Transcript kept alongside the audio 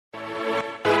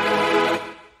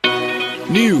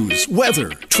News,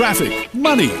 weather, traffic,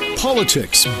 money,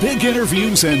 politics, big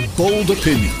interviews, and bold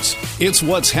opinions. It's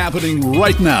what's happening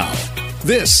right now.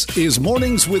 This is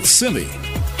Mornings with Simi.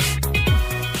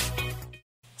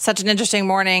 Such an interesting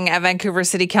morning at Vancouver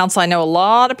City Council. I know a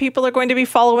lot of people are going to be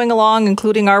following along,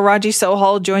 including our Raji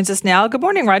Sohal joins us now. Good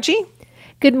morning, Raji.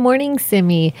 Good morning,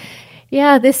 Simi.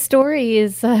 Yeah, this story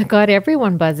has got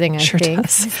everyone buzzing, I think.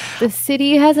 Does. The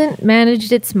city hasn't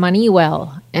managed its money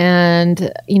well.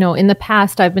 And, you know, in the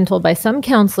past, I've been told by some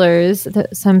councillors,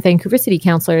 some Vancouver City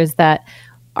councillors, that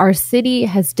our city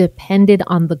has depended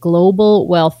on the global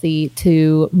wealthy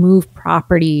to move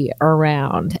property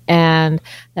around. And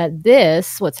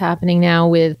that what's happening now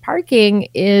with parking,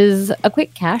 is a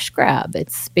quick cash grab.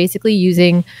 It's basically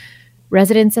using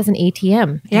residents as an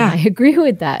ATM. Yeah. And I agree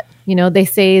with that. You know, they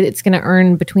say it's going to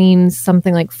earn between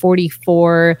something like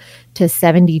 44 to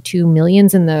 72 million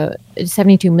in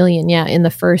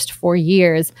the first 4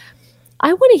 years.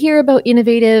 I want to hear about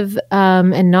innovative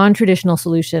and non-traditional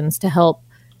solutions to help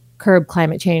curb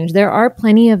climate change. There are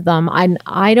plenty of them.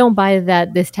 I don't buy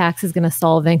that this tax is going to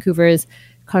solve Vancouver's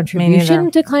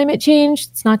contribution to climate change.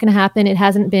 It's not going to happen. It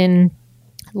hasn't been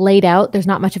laid out. There's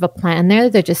not much of a plan there.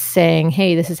 They're just saying,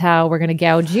 hey, this is how we're going to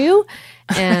gouge you,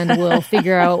 and we'll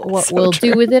figure out what we'll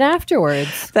do with it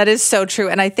afterwards. That is so true.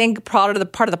 And I think part of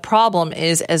the problem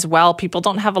is as well, people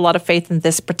don't have a lot of faith in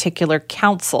this particular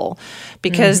council,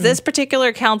 because this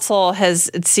particular council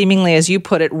has seemingly, as you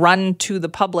put it, run to the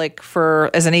public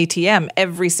as an ATM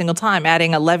every single time,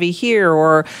 adding a levy here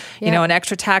or, you know, an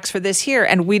extra tax for this here.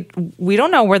 And we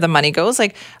don't know where the money goes.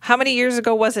 Like, how many years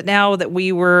ago was it now that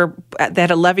they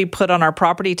had a levy put on our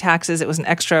property taxes? It was an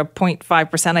extra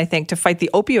 0.5%, I think, to fight the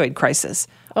opioid crisis.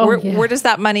 Where does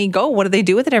that money go? What do they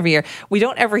do with it every year? We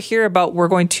don't ever hear about, we're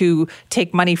going to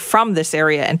take money from this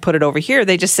area and put it over here.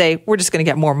 They just say, we're just going to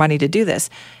get more money to do this.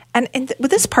 And with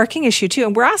this parking issue too,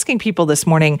 and we're asking people this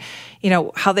morning, you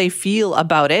know, how they feel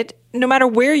about it, no matter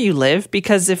where you live,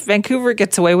 because if Vancouver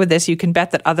gets away with this, you can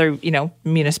bet that other, you know,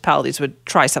 municipalities would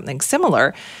try something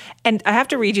similar. And I have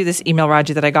to read you this email,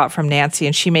 Raji, that I got from Nancy,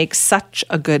 and she makes such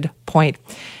a good point.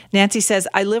 Nancy says,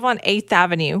 I live on 8th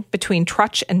Avenue between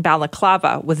Trutch and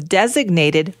Balaclava with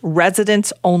designated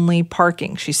residents-only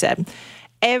parking, she said.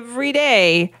 Every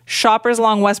day, shoppers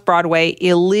along West Broadway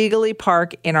illegally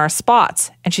park in our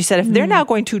spots. And she said, if they're now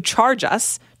going to charge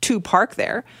us to park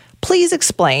there, please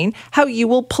explain how you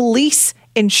will police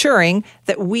ensuring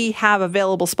that we have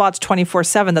available spots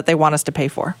 24/7 that they want us to pay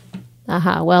for.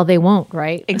 Well, they won't,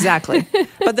 right? Exactly.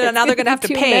 But now they're going to have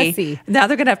to pay. Messy. Now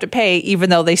they're going to have to pay, even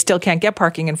though they still can't get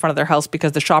parking in front of their house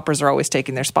because the shoppers are always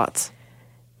taking their spots.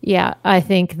 Yeah, I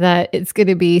think that it's going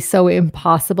to be so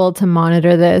impossible to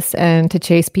monitor this and to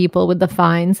chase people with the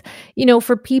fines. You know,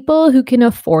 for people who can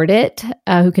afford it,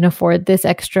 who can afford this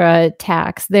extra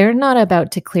tax, they're not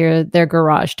about to clear their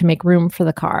garage to make room for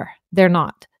the car. They're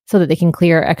not. So that they can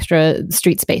clear extra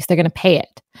street space. They're going to pay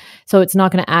it. So it's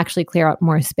not going to actually clear up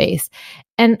more space.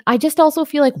 And I just also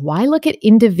feel like, why look at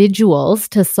individuals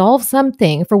to solve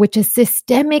something for which a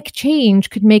systemic change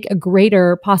could make a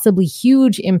greater, possibly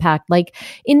huge impact, like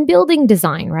in building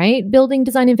design, right? Building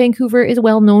design in Vancouver is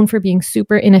well known for being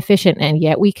super inefficient, and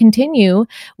yet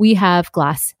we have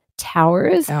glass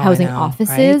towers housing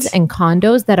offices and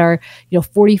condos that are,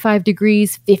 45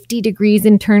 degrees, 50 degrees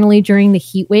internally during the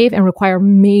heat wave and require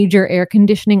major air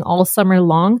conditioning all summer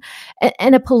long,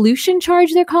 and a pollution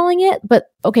charge, they're calling it. But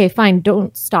okay, fine,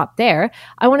 don't stop there.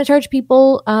 I want to charge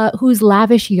people whose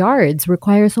lavish yards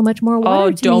require so much more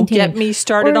water to don't maintain. get me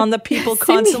started on the people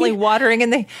constantly watering.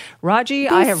 And Raji,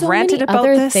 I have ranted about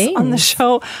this on the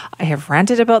show.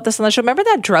 Remember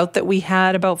that drought that we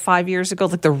had about 5 years ago,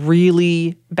 like the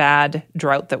really bad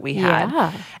drought that we had?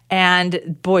 Yeah.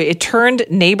 And boy, it turned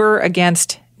neighbor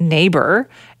against neighbor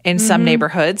in some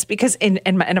neighborhoods, because in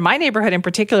my neighborhood in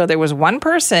particular, there was one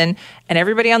person, and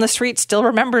everybody on the street still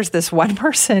remembers this one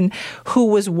person, who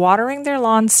was watering their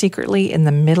lawn secretly in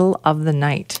the middle of the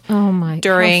night. Oh my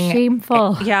God, how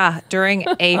shameful. During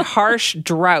a harsh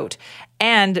drought.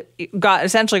 And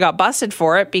essentially got busted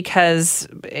for it because,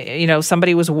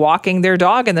 somebody was walking their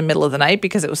dog in the middle of the night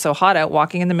because it was so hot out,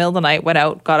 walking in the middle of the night, went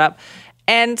out, got up,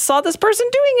 and saw this person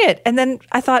doing it. And then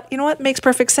I thought, you know what, makes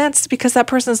perfect sense, because that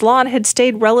person's lawn had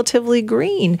stayed relatively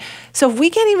green. So if we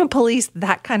can't even police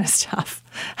that kind of stuff,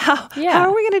 how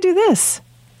are we going to do this?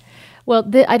 Well,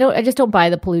 I just don't buy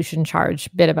the pollution charge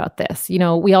bit about this.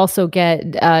 We also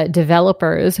get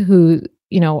developers who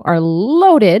are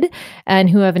loaded and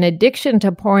who have an addiction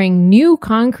to pouring new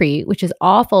concrete, which is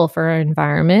awful for our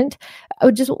environment.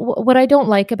 What I don't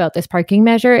like about this parking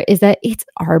measure is that it's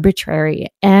arbitrary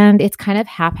and it's kind of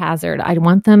haphazard. I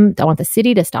want the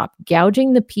city to stop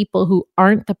gouging the people who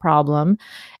aren't the problem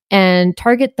and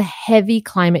target the heavy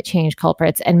climate change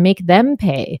culprits and make them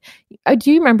pay.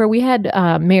 Do you remember we had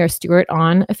Mayor Stewart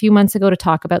on a few months ago to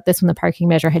talk about this when the parking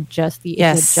measure had just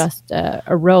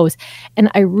arose? And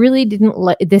I really didn't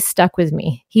this stuck with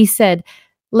me. He said,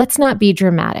 let's not be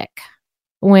dramatic.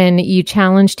 When you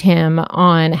challenged him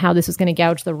on how this was going to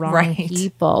gouge the wrong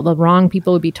people, the wrong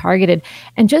people would be targeted.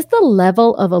 And just the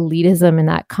level of elitism in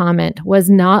that comment was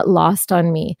not lost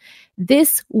on me.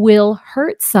 This will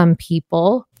hurt some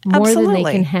people more than they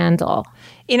can handle.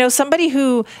 Somebody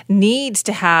who needs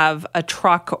to have a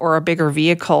truck or a bigger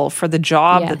vehicle for the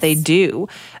job that they do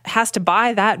has to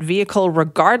buy that vehicle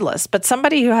regardless. But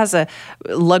somebody who has a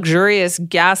luxurious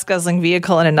gas-guzzling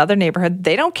vehicle in another neighborhood,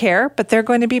 they don't care, but they're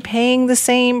going to be paying the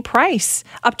same price,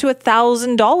 up to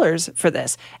 $1,000 for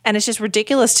this. And it's just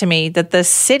ridiculous to me that the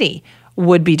city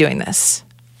would be doing this.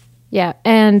 Yeah.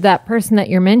 And that person that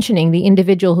you're mentioning, the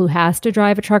individual who has to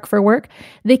drive a truck for work,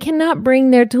 they cannot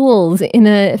bring their tools in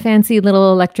a fancy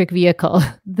little electric vehicle.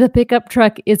 The pickup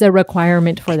truck is a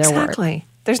requirement for their work. Exactly.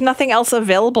 There's nothing else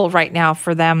available right now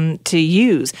for them to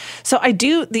use. So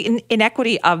the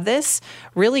inequity of this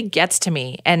really gets to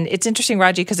me. And it's interesting,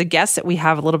 Raji, because a guest that we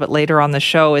have a little bit later on the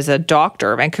show is a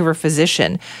doctor, a Vancouver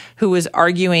physician, who is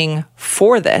arguing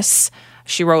for this.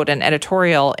 She wrote an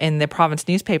editorial in the province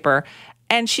newspaper.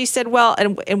 And she said, well,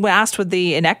 and when asked with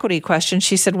the inequity question,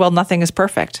 she said, well, nothing is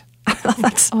perfect.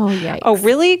 Yikes. Oh,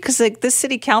 really? Because this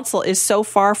city council is so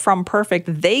far from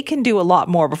perfect. They can do a lot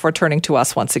more before turning to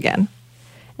us once again.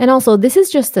 And also, this is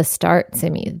just the start,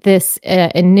 Simi. This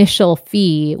initial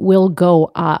fee will go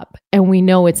up, and we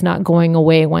know it's not going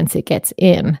away once it gets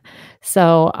in.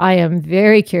 So I am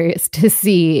very curious to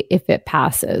see if it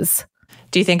passes.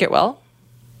 Do you think it will?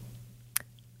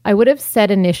 I would have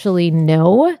said initially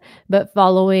no, but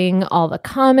following all the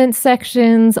comment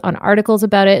sections on articles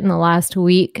about it in the last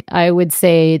week, I would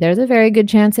say there's a very good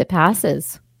chance it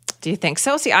passes. Do you think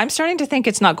so? See, I'm starting to think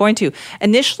it's not going to.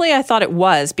 Initially, I thought it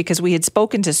was because we had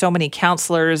spoken to so many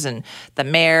councillors and the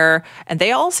mayor, and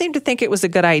they all seemed to think it was a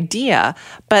good idea.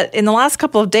 But in the last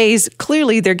couple of days,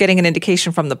 clearly they're getting an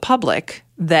indication from the public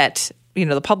that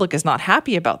the public is not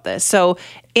happy about this. So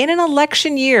in an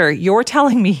election year, you're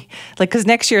telling me, because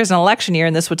next year is an election year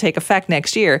and this would take effect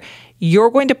next year, you're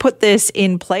going to put this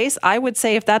in place? I would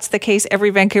say if that's the case, every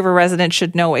Vancouver resident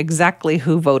should know exactly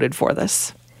who voted for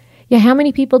this. Yeah, how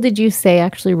many people did you say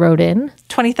actually wrote in?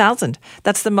 20,000.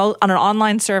 That's the most on an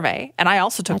online survey. And I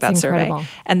also took that incredible. survey.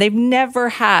 And they've never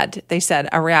had, they said,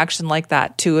 a reaction like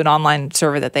that to an online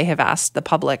survey that they have asked the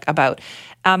public about.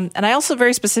 And I also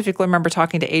very specifically remember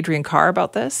talking to Adrienne Carr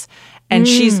about this. And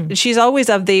she's always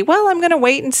of the, well, I'm going to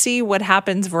wait and see what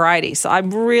happens variety. So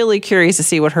I'm really curious to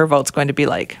see what her vote's going to be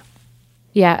like.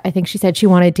 Yeah, I think she said she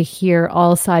wanted to hear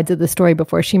all sides of the story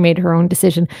before she made her own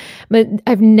decision. But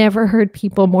I've never heard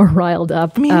people more riled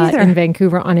up in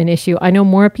Vancouver on an issue. I know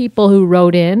more people who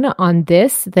wrote in on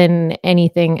this than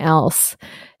anything else.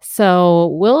 So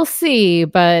we'll see.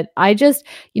 But I just,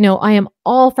 I am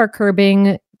all for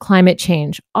curbing climate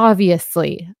change.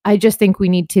 Obviously, I just think we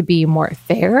need to be more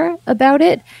fair about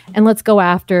it, and let's go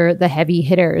after the heavy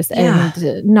hitters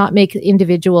and not make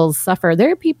individuals suffer.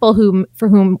 There are people for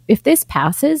whom, if this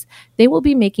passes, they will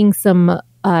be making some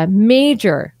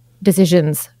major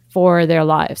decisions for their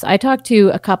lives. I talked to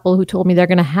a couple who told me they're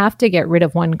going to have to get rid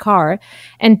of one car.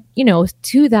 And,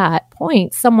 to that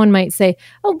point, someone might say,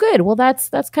 oh, good. Well, that's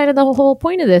kind of the whole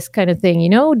point of this kind of thing,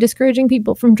 discouraging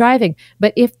people from driving.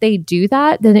 But if they do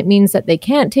that, then it means that they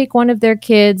can't take one of their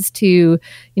kids to,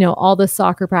 all the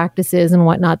soccer practices and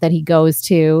whatnot that he goes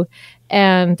to.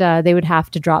 And they would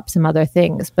have to drop some other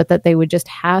things, but that they would just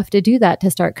have to do that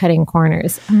to start cutting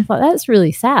corners. And I thought that's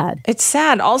really sad. It's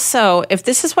sad. Also, if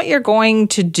this is what you're going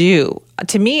to do,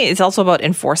 to me, it's also about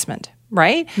enforcement,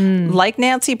 right? Like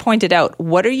Nancy pointed out,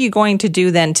 what are you going to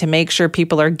do then to make sure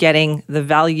people are getting the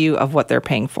value of what they're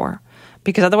paying for?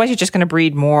 Because otherwise, you're just going to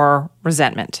breed more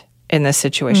resentment in this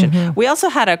situation. We also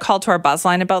had a call to our buzz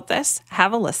line about this.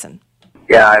 Have a listen.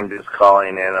 Yeah, I'm just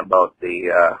calling in about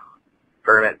the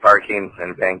permit parking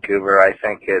in Vancouver. I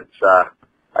think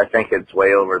it's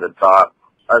way over the top.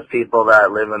 Us people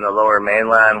that live in the Lower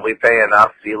Mainland, we pay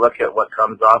enough. You look at what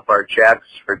comes off our checks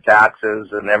for taxes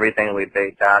and everything we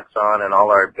pay tax on and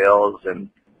all our bills, and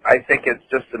I think it's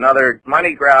just another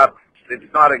money grab.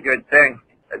 It's not a good thing.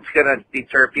 It's going to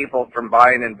deter people from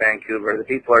buying in Vancouver. The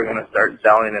people are going to start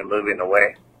selling and moving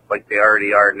away like they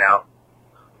already are now.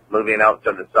 moving out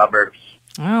to the suburbs.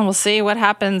 Well, we'll see what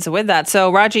happens with that.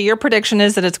 So, Raji, your prediction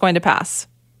is that it's going to pass.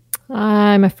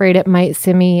 I'm afraid it might,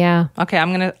 Simi, yeah. Okay,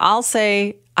 I'll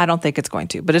say I don't think it's going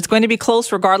to, but it's going to be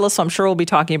close regardless, so I'm sure we'll be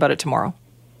talking about it tomorrow.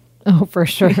 Oh, for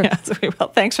sure. Yes, we will.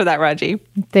 Thanks for that, Raji.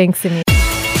 Thanks, Simi.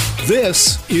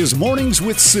 This is Mornings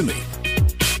with Simi.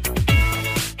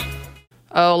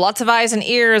 Oh, lots of eyes and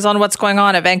ears on what's going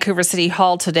on at Vancouver City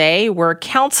Hall today, where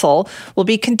Council will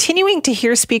be continuing to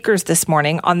hear speakers this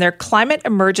morning on their climate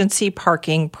emergency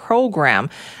parking program.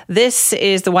 This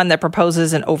is the one that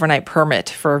proposes an overnight permit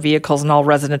for vehicles in all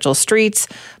residential streets.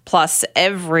 Plus,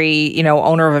 every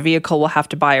owner of a vehicle will have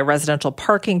to buy a residential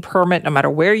parking permit no matter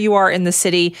where you are in the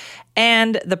city.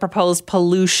 And the proposed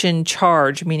pollution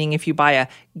charge, meaning if you buy a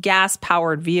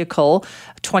gas-powered vehicle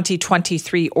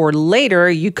 2023 or later,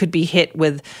 you could be hit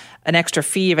with an extra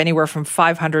fee of anywhere from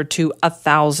 $500 to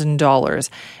 $1,000.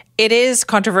 It is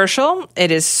controversial.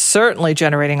 It is certainly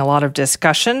generating a lot of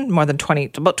discussion.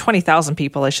 About 20,000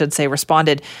 people, I should say,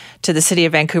 responded to the City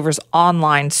of Vancouver's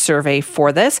online survey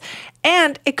for this.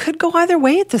 And it could go either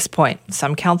way at this point.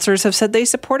 Some councillors have said they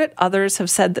support it. Others have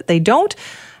said that they don't.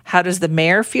 How does the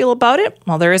mayor feel about it?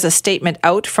 Well, there is a statement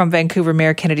out from Vancouver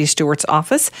Mayor Kennedy Stewart's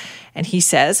office, and he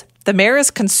says the mayor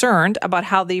is concerned about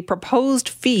how the proposed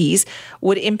fees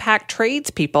would impact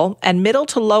tradespeople and middle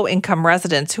to low income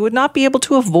residents who would not be able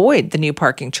to avoid the new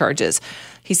parking charges.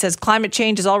 He says climate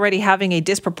change is already having a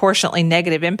disproportionately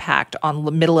negative impact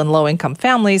on middle and low income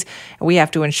families, and we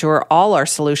have to ensure all our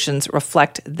solutions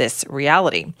reflect this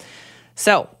reality.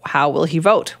 So, how will he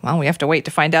vote? Well, we have to wait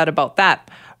to find out about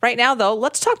that. Right now, though,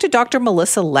 let's talk to Dr.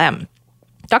 Melissa Lem.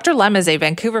 Dr. Lem is a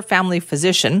Vancouver family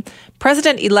physician,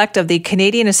 president-elect of the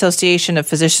Canadian Association of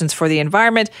Physicians for the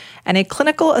Environment, and a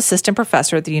clinical assistant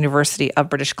professor at the University of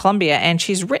British Columbia. And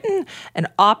she's written an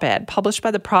op-ed published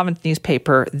by the Province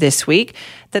newspaper this week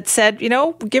that said,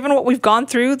 given what we've gone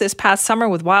through this past summer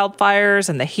with wildfires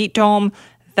and the heat dome,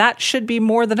 that should be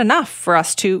more than enough for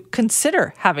us to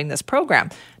consider having this program.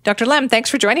 Dr. Lem,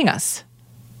 thanks for joining us.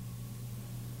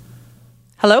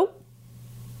 Hello?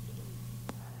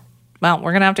 Well,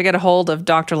 we're going to have to get a hold of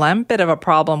Dr. Lem. Bit of a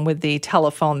problem with the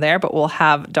telephone there, but we'll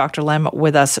have Dr. Lem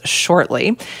with us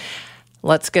shortly.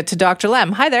 Let's get to Dr.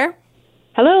 Lem. Hi there.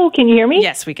 Hello, can you hear me?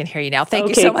 Yes, we can hear you now. Thank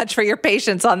you so much for your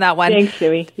patience on that one. Thanks,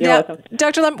 Simi. You're welcome.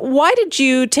 Dr. Lem, why did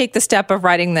you take the step of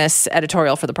writing this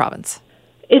editorial for the province?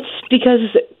 It's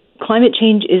because climate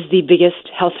change is the biggest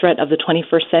health threat of the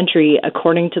 21st century,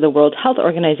 according to the World Health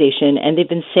Organization, and they've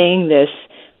been saying this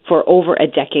for over a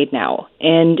decade now.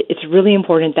 And it's really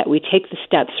important that we take the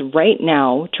steps right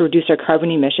now to reduce our carbon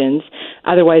emissions.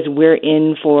 Otherwise, we're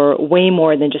in for way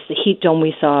more than just the heat dome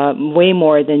we saw, way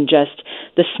more than just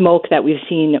the smoke that we've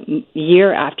seen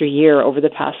year after year over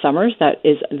the past summers that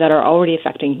are already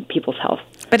affecting people's health.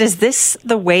 But is this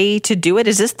the way to do it?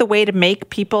 Is this the way to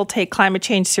make people take climate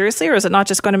change seriously, or is it not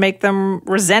just going to make them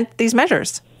resent these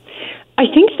measures? I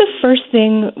think the first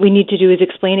thing we need to do is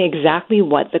explain exactly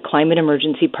what the climate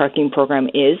emergency parking program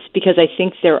is, because I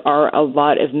think there are a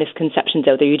lot of misconceptions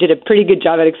out there. You did a pretty good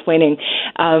job at explaining.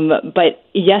 But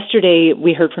yesterday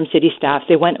we heard from city staff.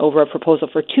 They went over a proposal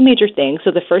for two major things.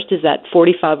 So the first is that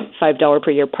 $45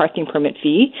 per year parking permit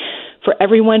fee for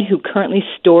everyone who currently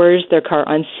stores their car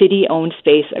on city-owned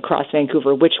space across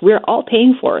Vancouver, which we're all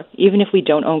paying for, even if we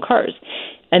don't own cars.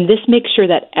 And this makes sure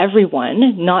that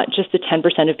everyone, not just the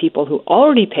 10% of people who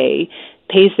already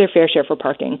pays their fair share for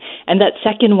parking. And that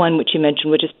second one, which you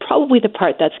mentioned, which is probably the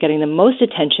part that's getting the most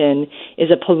attention,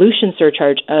 is a pollution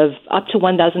surcharge of up to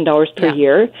 $1,000 per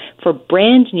year for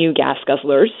brand new gas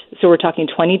guzzlers. So we're talking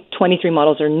 2023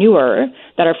 models or newer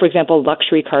that are, for example,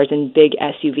 luxury cars and big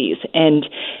SUVs. And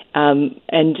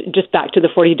just back to the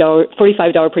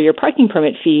 $45 per year parking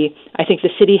permit fee, I think the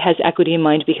city has equity in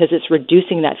mind because it's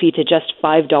reducing that fee to just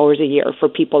 $5 a year for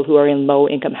people who are in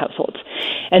low-income households.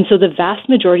 And so the vast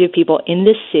majority of people in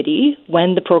this city,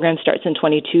 when the program starts in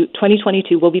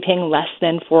 2022, will be paying less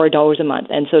than $4 a month.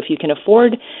 And so if you can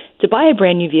afford to buy a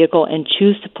brand new vehicle and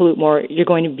choose to pollute more, you're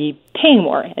going to be paying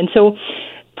more. And so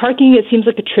parking, it seems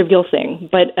like a trivial thing,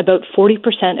 but about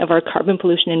 40% of our carbon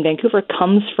pollution in Vancouver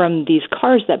comes from these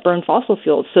cars that burn fossil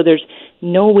fuels. So there's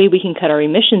no way we can cut our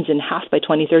emissions in half by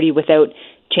 2030 without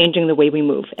changing the way we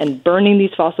move. And burning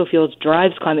these fossil fuels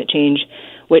drives climate change,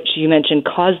 which you mentioned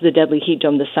caused the deadly heat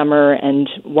dome this summer and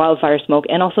wildfire smoke,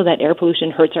 and also that air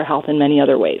pollution hurts our health in many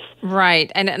other ways.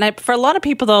 Right. And for a lot of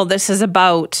people, though, this is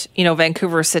about,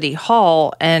 Vancouver City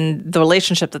Hall and the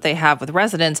relationship that they have with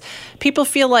residents. People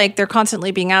feel like they're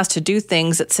constantly being asked to do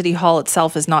things that City Hall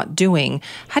itself is not doing.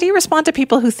 How do you respond to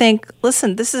people who think,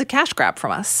 listen, this is a cash grab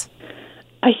from us?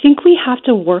 I think we have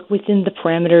to work within the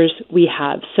parameters we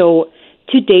have. So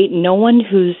to date, no one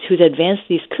who's advanced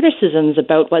these criticisms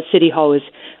about what City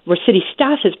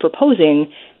staff is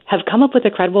proposing have come up with a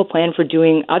credible plan for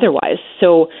doing otherwise.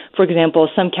 So, for example,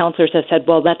 some councillors have said,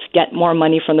 well, let's get more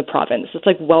money from the province. It's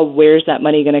like, well, where's that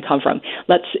money going to come from?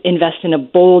 Let's invest in a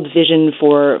bold vision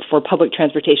for public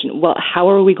transportation. Well, how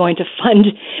are we going to fund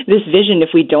this vision if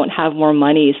we don't have more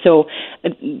money? So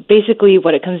basically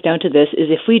what it comes down to this is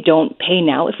if we don't pay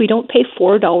now, if we don't pay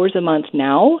 $4 a month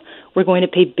now, we're going to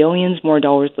pay billions more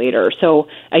dollars later. So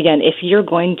again, if you're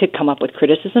going to come up with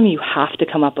criticism, you have to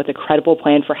come up with a credible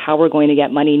plan for how we're going to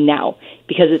get money now,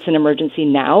 because it's an emergency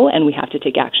now and we have to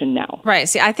take action now. Right.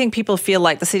 See, I think people feel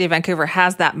like the City of Vancouver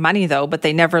has that money, though, but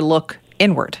they never look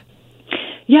inward.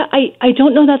 Yeah, I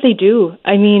don't know that they do.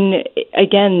 I mean,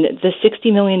 again, the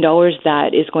 $60 million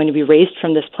that is going to be raised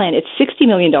from this plan, it's $60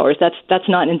 million. That's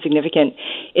not insignificant.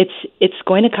 It's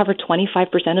going to cover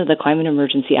 25% of the Climate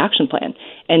Emergency Action Plan,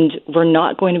 and we're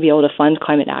not going to be able to fund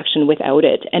climate action without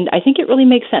it. And I think it really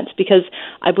makes sense because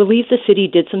I believe the city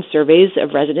did some surveys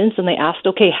of residents and they asked,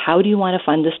 okay, how do you want to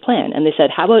fund this plan? And they said,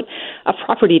 how about a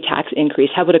property tax increase?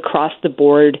 How about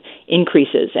across-the-board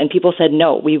increases? And people said,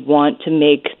 no, we want to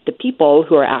make the people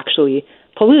who are actually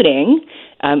polluting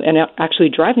and actually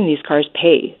driving these cars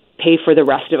pay for the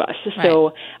rest of us. Right.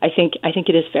 So I think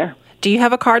it is fair. Do you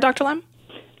have a car, Dr. Lem?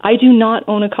 I do not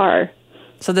own a car.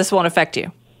 So this won't affect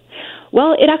you?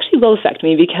 Well, it actually will affect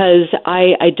me because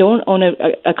I don't own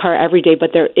a car every day,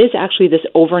 but there is actually this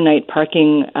overnight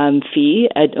parking fee,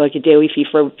 like a daily fee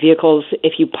for vehicles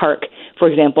if you park, for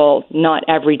example, not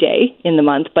every day in the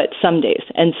month, but some days.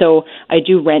 And so I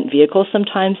do rent vehicles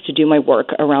sometimes to do my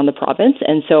work around the province.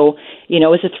 And so,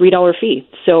 it's a $3 fee.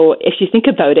 So if you think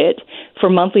about it, for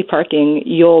monthly parking,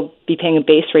 you'll be paying a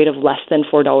base rate of less than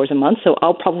 $4 a month. So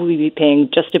I'll probably be paying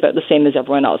just about the same as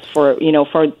everyone else for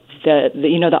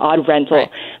the odd rental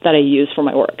that I use for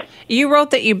my work. You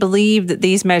wrote that you believe that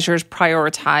these measures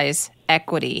prioritize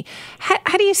equity.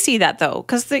 How do you see that, though?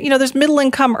 Because there's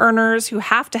middle-income earners who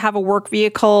have to have a work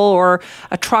vehicle or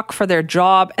a truck for their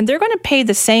job, and they're going to pay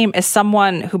the same as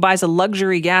someone who buys a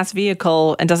luxury gas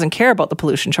vehicle and doesn't care about the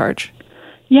pollution charge.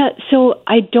 Yeah, so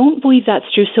I don't believe that's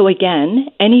true. So again,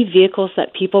 any vehicles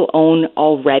that people own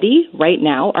already right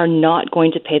now are not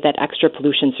going to pay that extra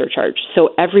pollution surcharge.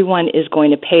 So everyone is going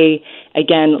to pay,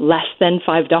 again, less than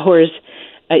 $5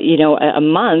 a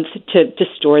month to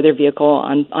store their vehicle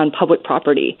on public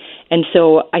property. And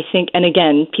so I think, and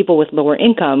again, people with lower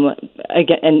income,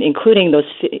 again, and including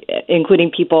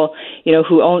people,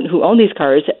 who own these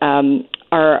cars,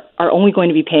 are only going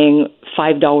to be paying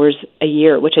 $5 a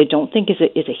year, which I don't think is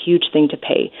a huge thing to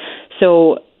pay.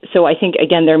 So I think,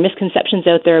 again, there are misconceptions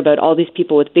out there about all these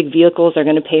people with big vehicles are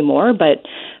going to pay more, but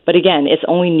again, it's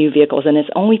only new vehicles, and it's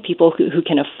only people who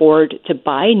can afford to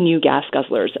buy new gas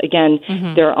guzzlers. Again,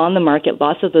 there are on the market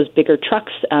lots of those bigger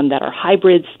trucks that are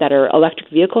hybrids, that are electric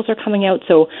vehicles are coming out.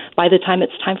 So by the time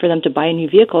it's time for them to buy a new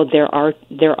vehicle, there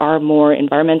are more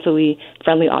environmentally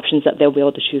friendly options that they'll be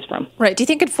able to choose from. Right. Do you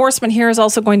think enforcement here is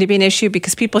also going to be an issue?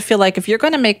 Because people feel like if you're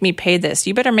going to make me pay this,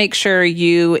 you better make sure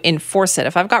you enforce it.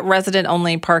 If I've got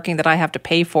resident-only parking that I have to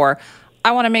pay for, I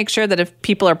want to make sure that if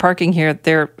people are parking here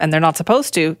they're not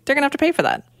supposed to, they're going to have to pay for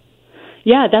that.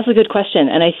 Yeah, that's a good question.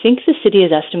 And I think the city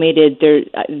has estimated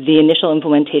the initial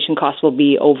implementation cost will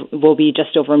be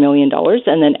just over $1 million.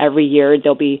 And then every year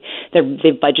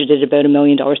they've budgeted about $1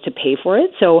 million to pay for it.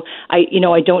 So I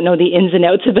don't know the ins and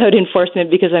outs about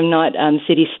enforcement because I'm not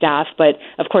city staff, but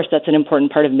of course that's an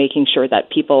important part of making sure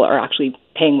that people are actually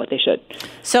paying what they should.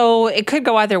 So it could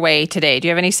go either way today. Do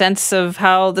you have any sense of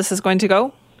how this is going to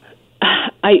go?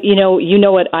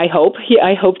 What I hope.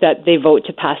 I hope that they vote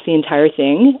to pass the entire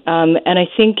thing. And I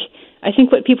think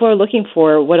what people are looking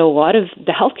for, what a lot of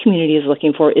the health community is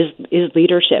looking for, is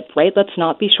leadership. Right? Let's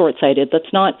not be short-sighted.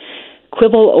 Let's not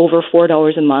quibble over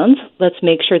 $4 a month. Let's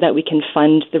make sure that we can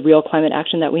fund the real climate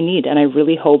action that we need. And I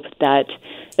really hope that,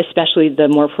 especially the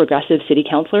more progressive city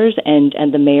councillors and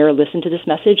the mayor, listen to this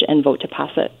message and vote to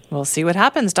pass it. We'll see what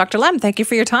happens. Dr. Lem, thank you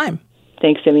for your time.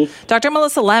 Thanks, Simi. Dr.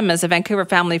 Melissa Lem is a Vancouver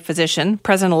family physician,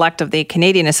 president-elect of the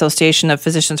Canadian Association of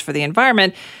Physicians for the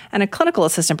Environment, and a clinical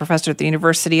assistant professor at the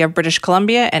University of British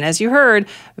Columbia. And as you heard,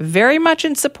 very much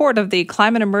in support of the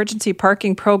Climate Emergency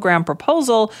Parking Program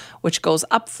proposal, which goes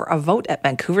up for a vote at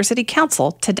Vancouver City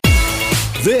Council today.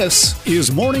 This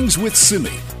is Mornings with Simi.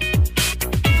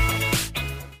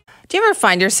 Do you ever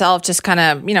find yourself just kind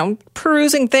of,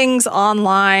 perusing things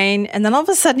online and then all of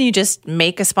a sudden you just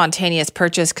make a spontaneous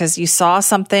purchase because you saw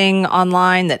something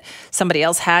online that somebody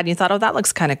else had and you thought, oh, that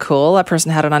looks kind of cool. That person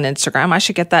had it on Instagram. I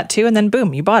should get that too. And then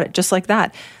boom, you bought it just like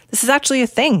that. This is actually a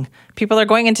thing. People are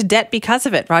going into debt because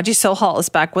of it. Raji Sohal is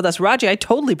back with us. Raji, I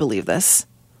totally believe this.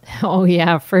 Oh,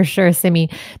 yeah, for sure, Simi.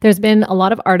 There's been a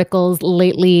lot of articles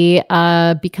lately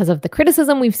because of the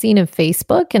criticism we've seen of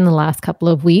Facebook in the last couple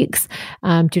of weeks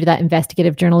due to that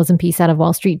investigative journalism piece out of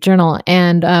Wall Street Journal.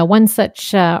 And one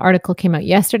such article came out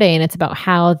yesterday, and it's about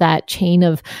how that chain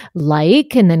of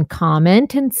like and then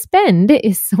comment and spend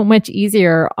is so much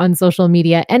easier on social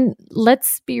media. And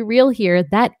let's be real here,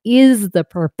 that is the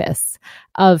purpose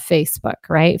of Facebook,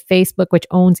 right? Facebook, which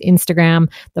owns Instagram,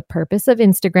 the purpose of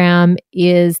Instagram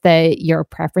is that your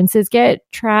preferences get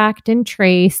tracked and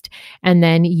traced, and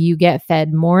then you get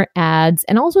fed more ads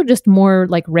and also just more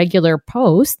like regular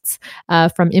posts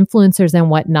from influencers and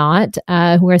whatnot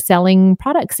who are selling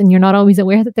products, and you're not always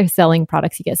aware that they're selling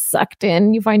products. You get sucked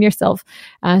in, you find yourself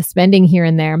spending here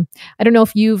and there. I don't know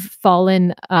if you've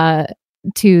fallen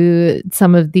to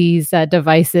some of these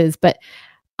devices, but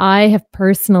I have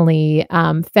personally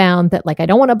found that I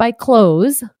don't want to buy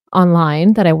clothes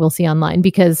online that I will see online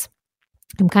because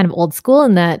I'm kind of old school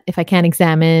in that if I can't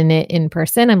examine it in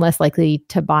person, I'm less likely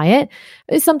to buy it.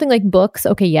 It's something like books.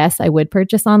 Okay, yes, I would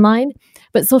purchase online,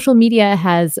 but social media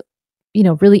has,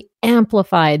 really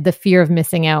amplified the fear of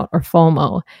missing out or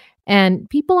FOMO. And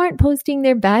people aren't posting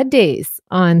their bad days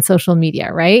on social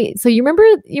media, right? So you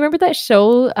remember that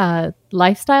show,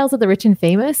 Lifestyles of the Rich and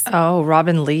Famous? Oh,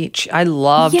 Robin Leach. I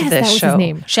loved this that was show. His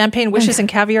name. Champagne Wishes and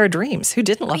Caviar Dreams. Who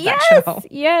didn't love that show?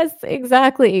 Yes,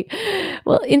 exactly.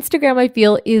 Well, Instagram, I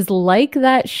feel, is like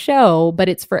that show, but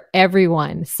it's for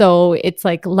everyone. So it's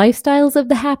like lifestyles of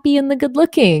the happy and the good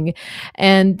looking.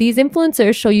 And these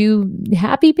influencers show you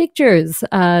happy pictures.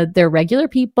 They're regular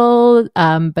people,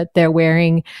 but they're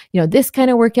wearing, this kind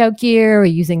of workout gear or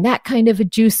using that kind of a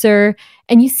juicer.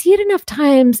 And you see it enough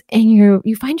times and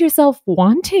you find yourself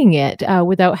wanting it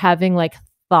without having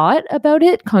thought about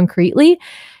it concretely.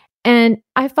 And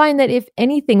I find that if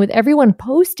anything, with everyone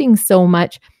posting so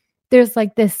much, there's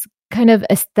this kind of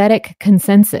aesthetic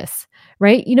consensus,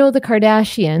 right? The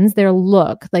Kardashians, their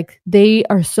look, they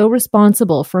are so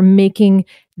responsible for making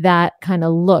that kind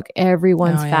of look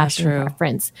everyone's fashion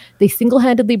preference. They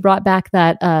single-handedly brought back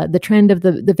that the trend of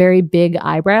the very big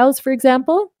eyebrows, for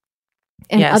example.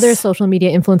 And other social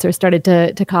media influencers started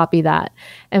to copy that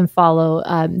and follow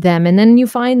them. And then you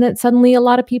find that suddenly a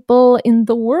lot of people in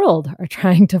the world are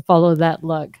trying to follow that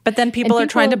look. But then people are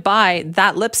trying to buy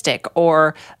that lipstick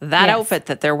or that outfit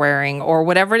that they're wearing or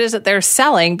whatever it is that they're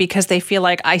selling because they feel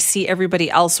like I see everybody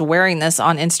else wearing this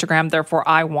on Instagram, therefore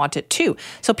I want it too.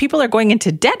 So people are going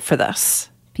into debt for this.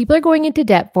 People are going into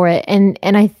debt for it. And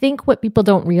I think what people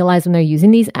don't realize when they're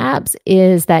using these apps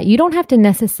is that you don't have to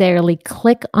necessarily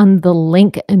click on the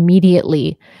link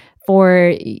immediately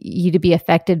for you to be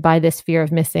affected by this fear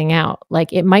of missing out.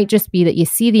 It might just be that you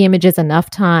see the images enough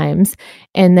times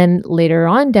and then later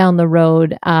on down the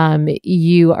road,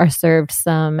 you are served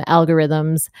some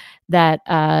algorithms that,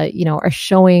 are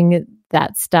showing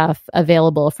that stuff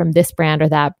available from this brand or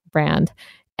that brand.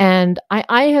 And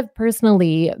I have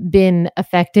personally been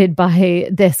affected by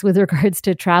this with regards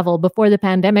to travel. Before the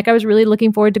pandemic, I was really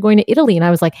looking forward to going to Italy. And I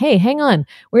was like, hey, hang on,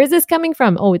 where is this coming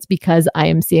from? Oh, it's because I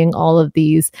am seeing all of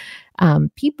these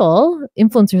people,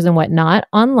 influencers and whatnot,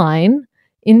 online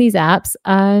in these apps,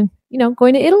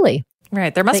 going to Italy.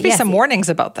 Right. There must be some warnings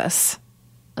about this.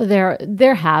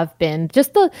 There have been.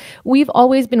 We've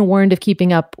always been warned of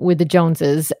keeping up with the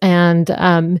Joneses,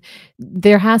 and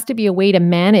there has to be a way to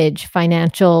manage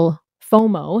financial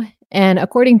FOMO. And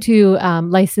according to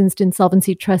licensed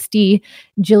insolvency trustee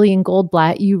Jillian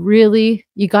Goldblatt,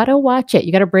 you got to watch it.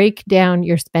 You got to break down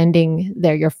your spending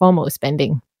there, your FOMO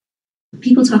spending.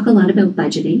 People talk a lot about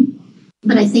budgeting.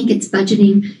 But I think it's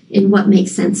budgeting in what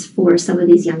makes sense for some of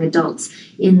these young adults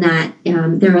in that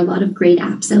there are a lot of great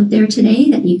apps out there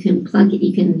today that you can plug,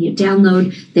 you can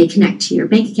download, they connect to your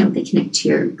bank account, they connect to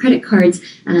your credit cards,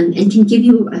 and can give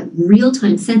you a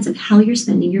real-time sense of how you're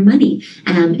spending your money.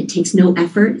 It takes no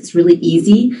effort. It's really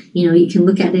easy. You can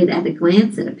look at it at a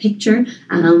glance, at a picture,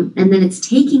 and then it's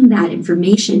taking that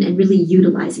information and really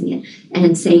utilizing it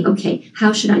and saying, okay,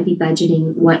 how should I be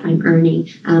budgeting what I'm earning?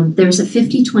 There's a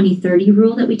 50-20-30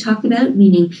 rule that we talked about,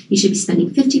 meaning you should be spending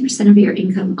 50% of your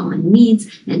income on needs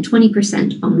and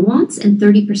 20% on wants and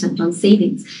 30% on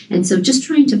savings. And so just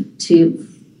trying to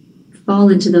fall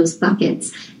into those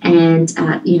buckets and,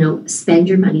 spend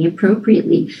your money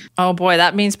appropriately. Oh boy,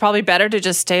 that means probably better to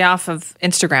just stay off of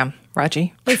Instagram.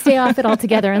 Raji. They stay off it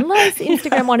altogether unless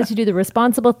Instagram wanted to do the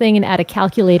responsible thing and add a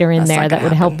calculator in there that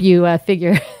would help you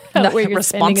figure out where your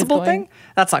spending is going. Thing?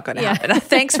 That's not going to happen.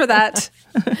 Thanks for that.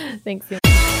 Thanks.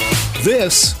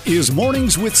 This is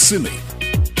Mornings with Simi.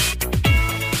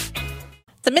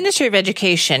 The Ministry of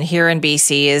Education here in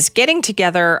BC is getting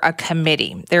together a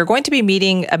committee. They're going to be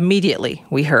meeting immediately,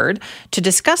 we heard, to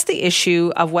discuss the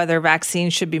issue of whether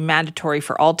vaccines should be mandatory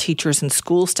for all teachers and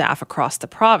school staff across the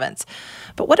province.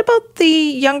 But what about the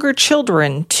younger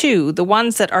children, too, the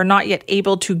ones that are not yet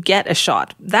able to get a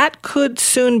shot? That could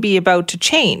soon be about to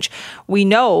change. We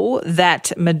know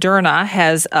that Moderna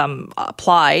has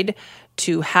applied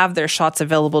to have their shots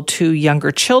available to younger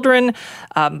children.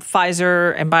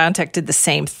 Pfizer and BioNTech did the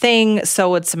same thing.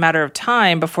 So it's a matter of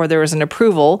time before there is an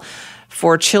approval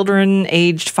for children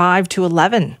aged 5 to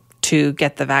 11 to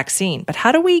get the vaccine. But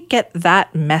how do we get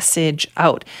that message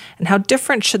out? And how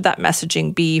different should that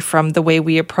messaging be from the way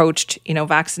we approached,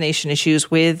 vaccination issues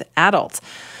with adults?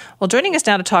 Well, joining us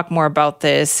now to talk more about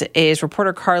this is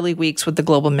reporter Carly Weeks with the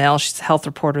Globe and Mail. She's a health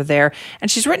reporter there,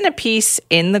 and she's written a piece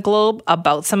in the Globe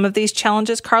about some of these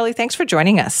challenges. Carly, thanks for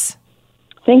joining us.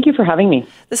 Thank you for having me.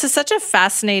 This is such a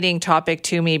fascinating topic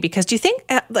to me because do you think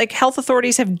health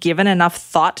authorities have given enough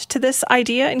thought to this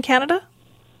idea in Canada?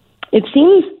 It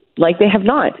seems like they have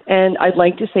not. And I'd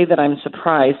like to say that I'm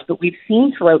surprised, but we've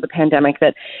seen throughout the pandemic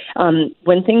that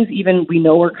when things even we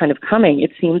know are kind of coming,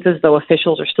 it seems as though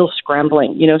officials are still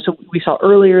scrambling. So we saw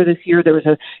earlier this year there was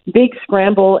a big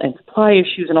scramble and supply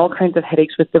issues and all kinds of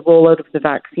headaches with the rollout of the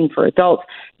vaccine for adults.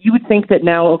 You would think that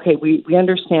now, okay, we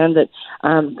understand that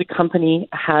the company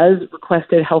has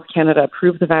requested Health Canada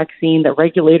approve the vaccine, that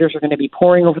regulators are going to be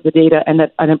poring over the data, and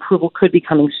that an approval could be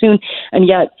coming soon. And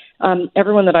yet,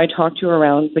 everyone that I talk to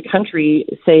around the country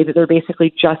say that they're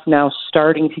basically just now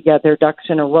starting to get their ducks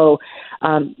in a row.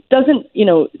 Doesn't,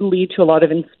 lead to a lot of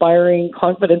inspiring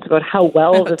confidence about how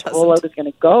well this rollout is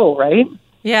going to go, right?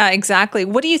 Yeah, exactly.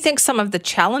 What do you think some of the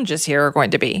challenges here are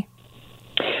going to be?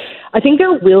 I think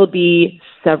there will be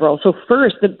several. So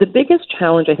first, the biggest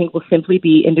challenge, I think, will simply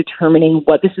be in determining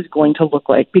what this is going to look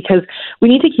like, because we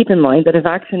need to keep in mind that a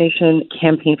vaccination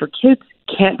campaign for kids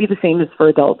can't be the same as for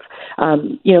adults. A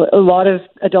lot of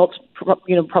adults,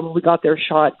 probably got their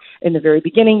shot in the very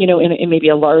beginning, in maybe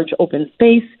a large open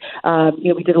space.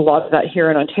 We did a lot of that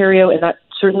here in Ontario, and that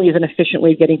certainly is an efficient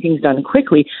way of getting things done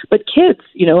quickly. But kids,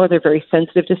 they're very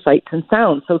sensitive to sights and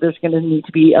sounds, so there's going to need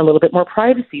to be a little bit more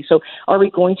privacy. So are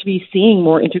we going to be seeing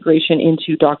more integration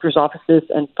into doctors' offices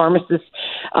and pharmacists'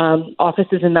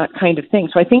 offices and that kind of thing?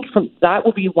 So I think that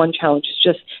will be one challenge. It's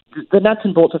just the nuts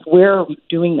and bolts of where are we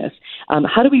doing this?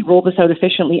 How do we roll this out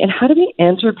efficiently? And how do we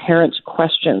answer parents'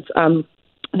 questions?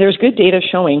 There's good data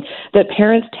showing that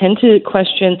parents tend to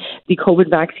question the COVID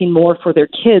vaccine more for their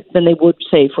kids than they would,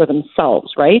 say, for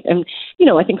themselves, right? And,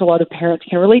 I think a lot of parents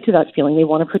can relate to that feeling. They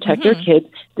want to protect their kids.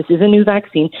 This is a new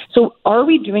vaccine. So are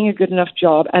we doing a good enough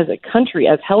job as a country,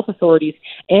 as health authorities,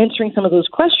 answering some of those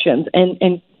questions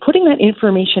and putting that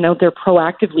information out there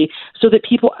proactively so that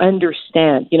people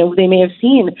understand? They may have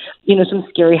seen, some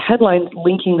scary headlines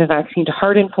linking the vaccine to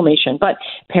heart inflammation, but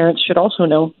parents should also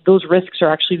know those risks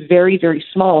are actually very, very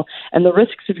small, and the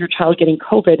risks of your child getting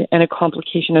COVID and a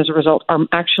complication as a result are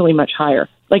actually much higher.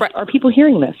 Right. Are people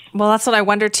hearing this? Well, that's what I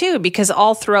wonder too, because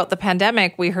all throughout the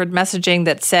pandemic, we heard messaging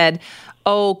that said,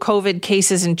 COVID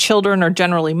cases in children are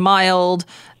generally mild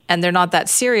and they're not that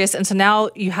serious. And so now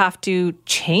you have to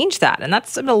change that. And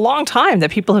that's been a long time that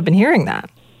people have been hearing that.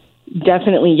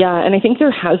 Definitely, yeah. And I think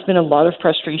there has been a lot of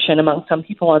frustration among some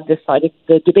people on this side of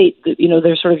the debate.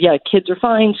 There's sort of, kids are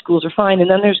fine, schools are fine. And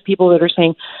then there's people that are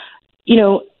saying,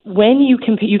 when you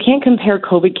can't compare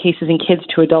COVID cases in kids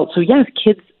to adults. So yes,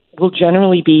 kids will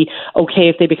generally be okay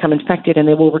if they become infected and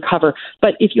they will recover.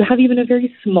 But if you have even a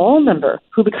very small number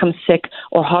who become sick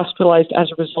or hospitalized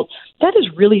as a result, that is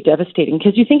really devastating,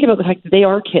 because you think about the fact that they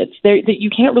are kids. You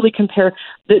can't really compare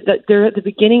that they're at the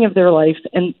beginning of their life.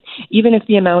 And even if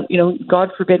the amount,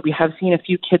 God forbid, we have seen a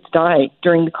few kids die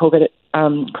during the COVID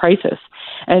crisis.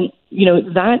 And,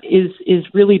 that is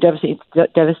really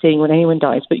devastating when anyone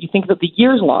dies. But you think about the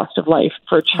years lost of life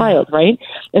for a child, right?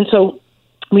 And so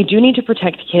we do need to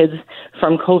protect kids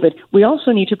from COVID. We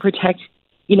also need to protect,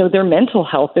 their mental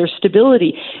health, their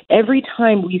stability. Every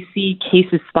time we see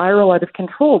cases spiral out of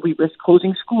control, we risk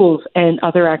closing schools and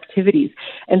other activities.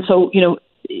 And so,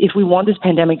 if we want this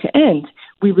pandemic to end,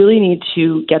 we really need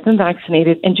to get them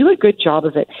vaccinated and do a good job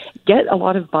of it. Get a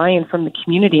lot of buy-in from the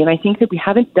community. And I think that we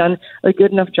haven't done a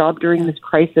good enough job during this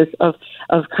crisis of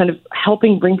kind of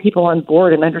helping bring people on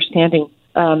board and understanding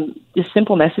just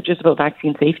simple messages about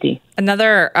vaccine safety.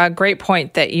 Another great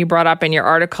point that you brought up in your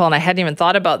article, and I hadn't even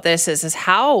thought about this, is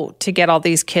how to get all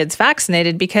these kids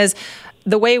vaccinated, because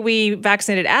the way we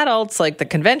vaccinated adults, like the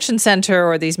convention center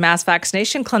or these mass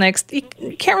vaccination clinics, you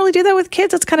can't really do that with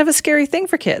kids. It's kind of a scary thing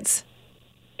for kids.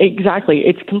 Exactly.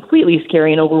 It's completely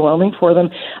scary and overwhelming for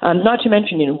them, not to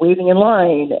mention, waiting in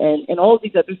line and all of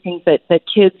these other things that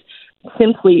kids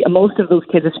simply, most of those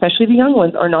kids, especially the young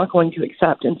ones, are not going to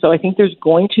accept. And so I think there's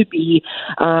going to be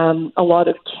a lot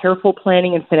of careful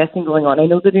planning and finessing going on. I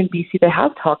know that in BC they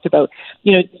have talked about,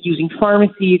 using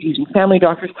pharmacies, using family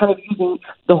doctors, kind of using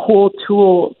the whole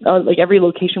tool, like every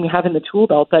location we have in the tool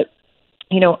belt. But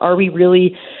are we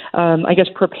really,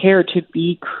 prepared to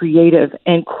be creative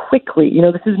and quickly?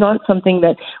 This is not something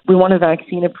that we want a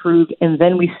vaccine approved and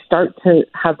then we start to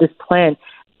have this plan.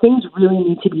 Things really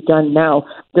need to be done now.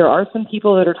 There are some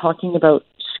people that are talking about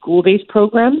school-based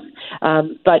programs,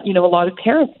 but, a lot of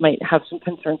parents might have some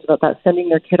concerns about that, sending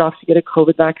their kid off to get a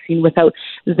COVID vaccine without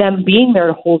them being there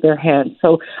to hold their hand.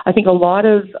 So I think a lot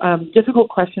of difficult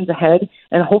questions ahead,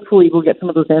 and hopefully we'll get some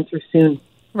of those answers soon.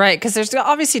 Right, because there's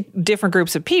obviously different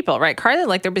groups of people, right, Carly?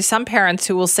 Like there'll be some parents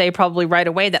who will say probably right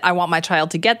away that I want my child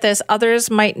to get this.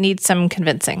 Others might need some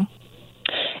convincing.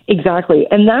 Exactly.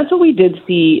 And that's what we did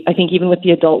see, I think, even with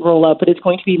the adult rollout, but it's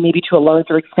going to be maybe to a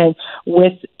larger extent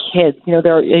with kids.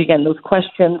 There are, again, those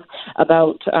questions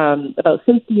about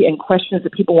safety and questions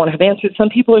that people want to have answered. Some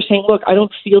people are saying, look, I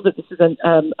don't feel that this is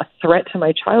a threat to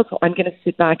my child, so I'm going to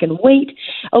sit back and wait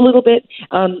a little bit.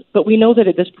 But we know that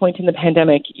at this point in the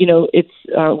pandemic, it's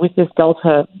with this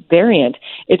Delta variant,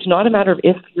 it's not a matter of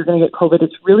if you're going to get COVID,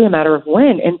 it's really a matter of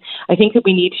when. And I think that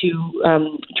we need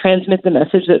to transmit the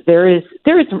message that there is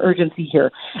some urgency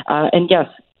here. And yes,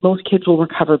 most kids will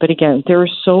recover. But again, there are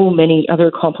so many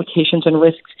other complications and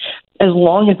risks as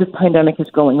long as this pandemic is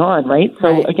going on, right?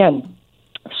 So again,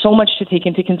 so much to take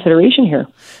into consideration here.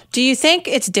 Do you think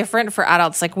it's different for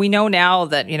adults? Like we know now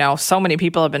that, so many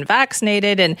people have been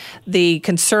vaccinated and the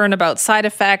concern about side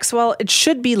effects, well, it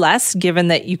should be less given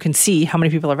that you can see how many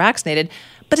people are vaccinated.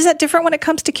 But is that different when it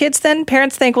comes to kids then?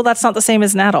 Parents think, well, that's not the same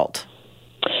as an adult.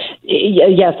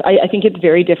 Yes, I think it's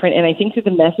very different. And I think that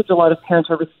the message a lot of parents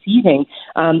are receiving,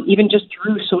 even just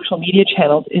through social media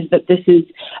channels, is that this is,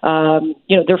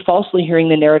 they're falsely hearing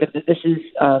the narrative that this is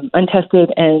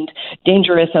untested and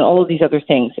dangerous and all of these other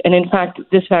things. And in fact,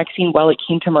 this vaccine, while it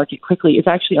came to market quickly, is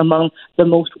actually among the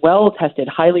most well-tested,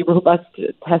 highly robust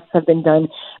tests have been done.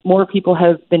 More people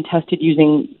have been tested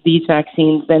using these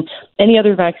vaccines than any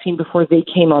other vaccine before they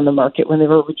came on the market when they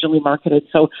were originally marketed.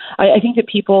 So I think that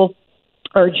people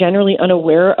are generally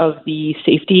unaware of the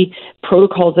safety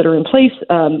protocols that are in place,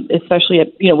 especially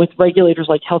with regulators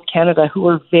like Health Canada, who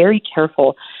are very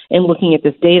careful in looking at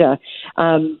this data.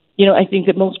 I think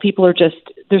that most people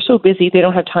they're so busy, they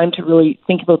don't have time to really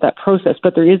think about that process,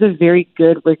 but there is a very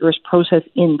good, rigorous process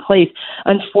in place.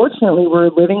 Unfortunately, we're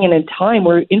living in a time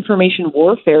where information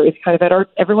warfare is kind of at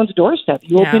everyone's doorstep.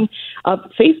 You open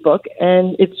up Facebook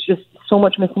and it's just so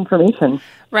much misinformation.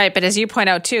 Right. But as you point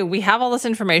out, too, we have all this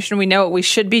information. We know what we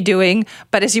should be doing.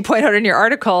 But as you point out in your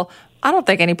article, I don't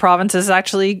think any province is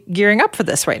actually gearing up for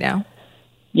this right now.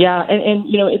 Yeah.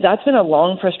 And that's been a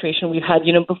long frustration we've had.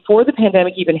 Before the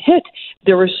pandemic even hit,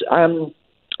 there was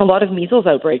a lot of measles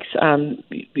outbreaks,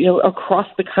 across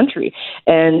the country.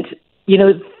 And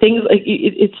things like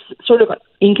it's sort of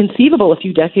inconceivable a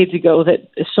few decades ago that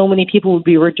so many people would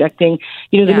be rejecting,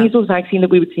 the measles vaccine, that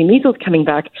we would see measles coming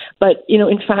back. But,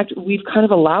 in fact, we've kind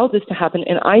of allowed this to happen.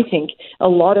 And I think a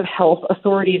lot of health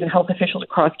authorities and health officials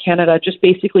across Canada just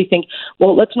basically think,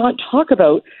 well, let's not talk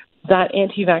about that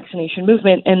anti-vaccination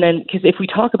movement, and then because if we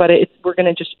talk about it, we're going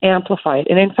to just amplify it.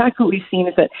 And in fact, what we've seen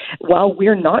is that while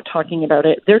we're not talking about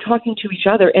it, they're talking to each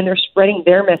other and they're spreading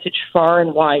their message far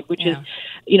and wide, which is,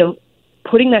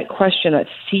 putting that question, that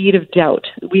seed of doubt.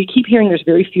 We keep hearing there's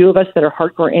very few of us that are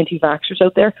hardcore anti-vaxxers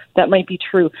out there. That might be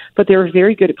true, but they're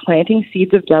very good at planting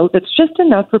seeds of doubt. That's just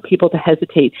enough for people to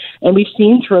hesitate. And we've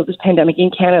seen throughout this pandemic in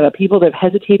Canada, people that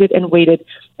have hesitated and waited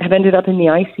have ended up in the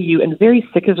ICU and very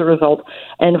sick as a result.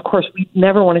 And of course, we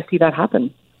never want to see that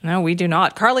happen. No, we do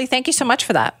not. Carly, thank you so much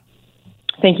for that.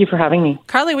 Thank you for having me.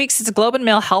 Carly Weeks is a Globe and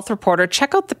Mail health reporter.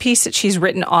 Check out the piece that she's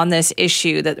written on this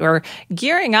issue, that we're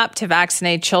gearing up to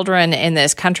vaccinate children in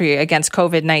this country against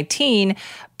COVID-19.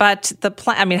 But the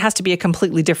plan, it has to be a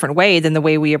completely different way than the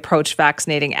way we approach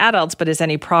vaccinating adults. But is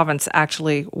any province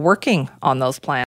actually working on those plans?